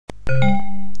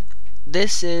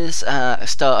this is a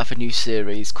start of a new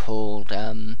series called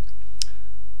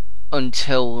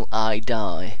Until I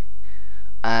Die,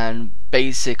 and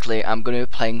basically I'm going to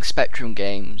be playing Spectrum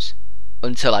games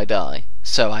until I die.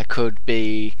 So I could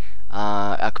be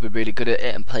really good at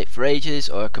it and play it for ages,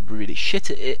 or I could be really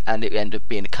shit at it and it end up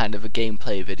being kind of a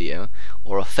gameplay video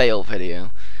or a fail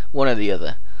video, one or the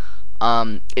other.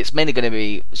 It's mainly going to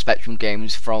be Spectrum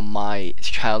games from my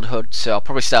childhood, so I'll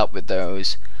probably start with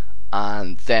those,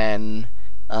 and then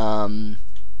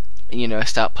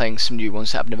start playing some new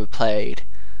ones that I've never played.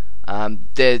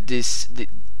 There's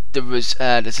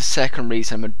a second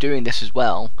reason I'm doing this as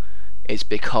well, is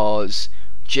because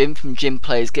Jim from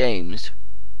JimPlaysGames,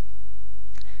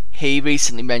 he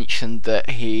recently mentioned that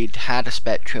he'd had a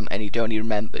Spectrum and he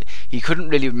couldn't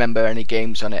really remember any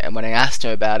games on it, and when I asked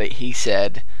him about it, he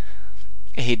said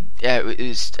he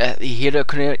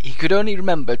could only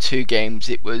remember 2 games.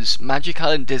 It was Magic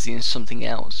Island, Dizzy, and something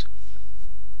else.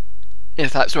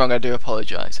 If that's wrong, I do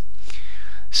apologise.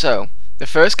 So the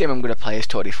first game I'm going to play is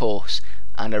Tour de Force,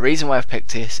 and the reason why I've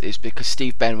picked this is because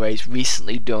SteveBenway's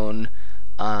recently done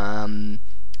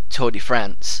Tour de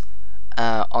France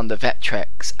on the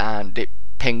Vectrex, and it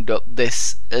pinged up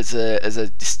this as a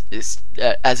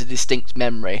distinct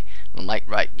memory. I'm like,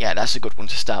 right, yeah, that's a good one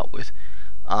to start with.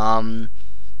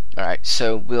 Alright,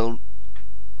 so we'll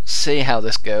see how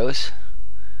this goes.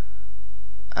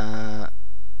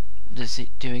 Is it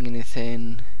doing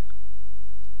anything?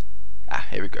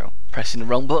 Here we go. Pressing the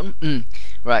wrong button.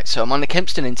 Right, so I'm on the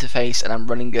Kempston interface and I'm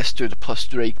running this through the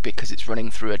 +3 because it's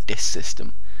running through a disk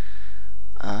system.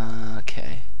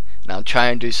 Okay. Now I'll try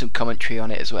and do some commentary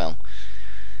on it as well.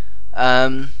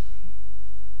 Alright,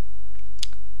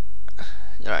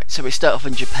 so we start off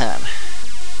in Japan,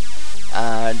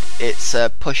 and it's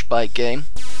a push bike game,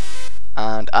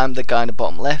 and I'm the guy in the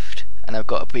bottom left, and I've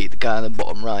got to beat the guy in the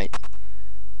bottom right.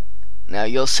 Now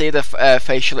you'll see the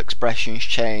facial expressions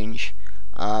change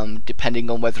depending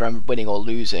on whether I'm winning or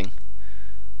losing.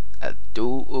 And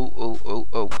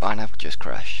I've just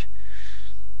crashed.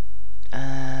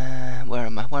 Where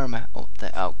am I? Oh,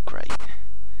 there. Oh, great.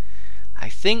 I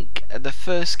think the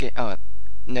first game. Oh,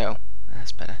 no,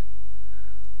 that's better.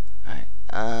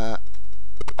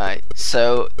 Alright,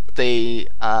 so the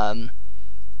oh,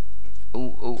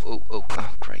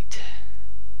 great.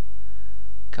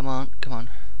 Come on.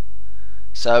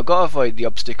 So I've got to avoid the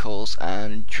obstacles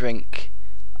and drink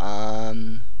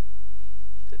the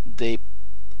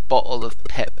bottle of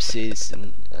Pepsis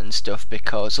and stuff,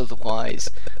 because otherwise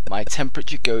my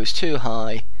temperature goes too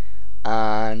high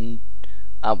and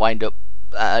I wind up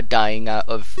dying out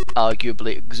of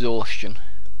arguably exhaustion.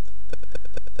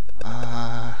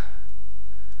 Come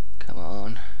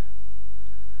on.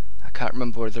 I can't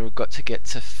remember whether I've got to get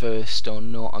to first or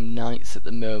not. I'm 9th at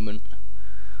the moment,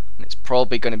 and it's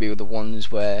probably going to be the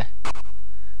ones where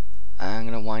I'm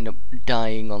going to wind up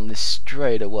dying on this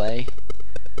straight away.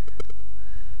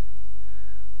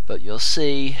 But you'll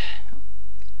see,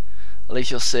 at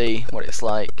least you'll see what it's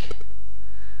like.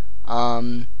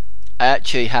 I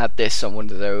actually had this on one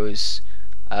of those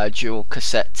dual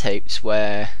cassette tapes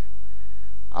where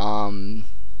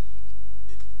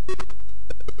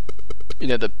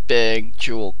the big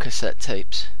dual cassette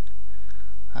tapes.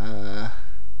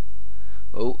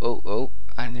 Oh,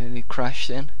 I nearly crashed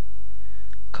in.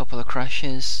 Couple of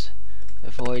crashes.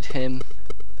 Avoid him.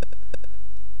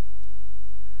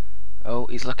 Oh,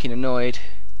 he's looking annoyed.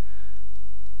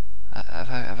 Have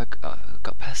I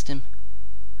got past him?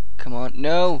 Come on,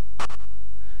 no!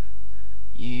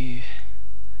 You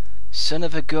son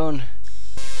of a gun.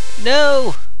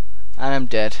 No! And I'm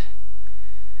dead.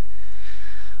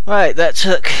 Right, that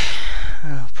took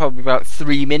probably about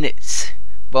 3 minutes,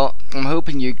 but I'm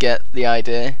hoping you get the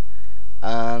idea,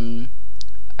 and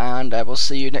I will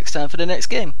see you next time for the next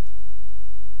game.